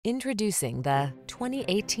Introducing the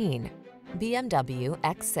 2018 BMW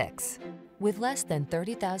X6. With less than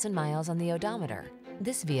 30,000 miles on the odometer,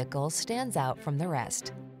 this vehicle stands out from the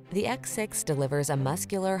rest. The X6 delivers a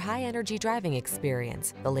muscular, high-energy driving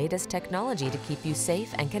experience, the latest technology to keep you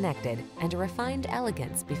safe and connected, and a refined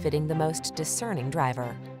elegance befitting the most discerning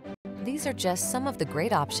driver. These are just some of the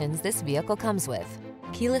great options this vehicle comes with: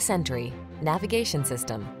 keyless entry, navigation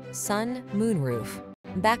system, sun, moonroof,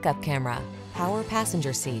 backup camera, power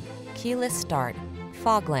passenger seat, keyless start,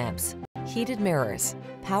 fog lamps, heated mirrors,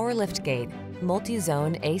 power liftgate,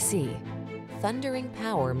 multi-zone AC. Thundering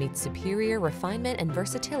power meets superior refinement and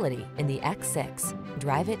versatility in the X6.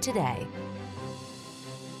 Drive it today.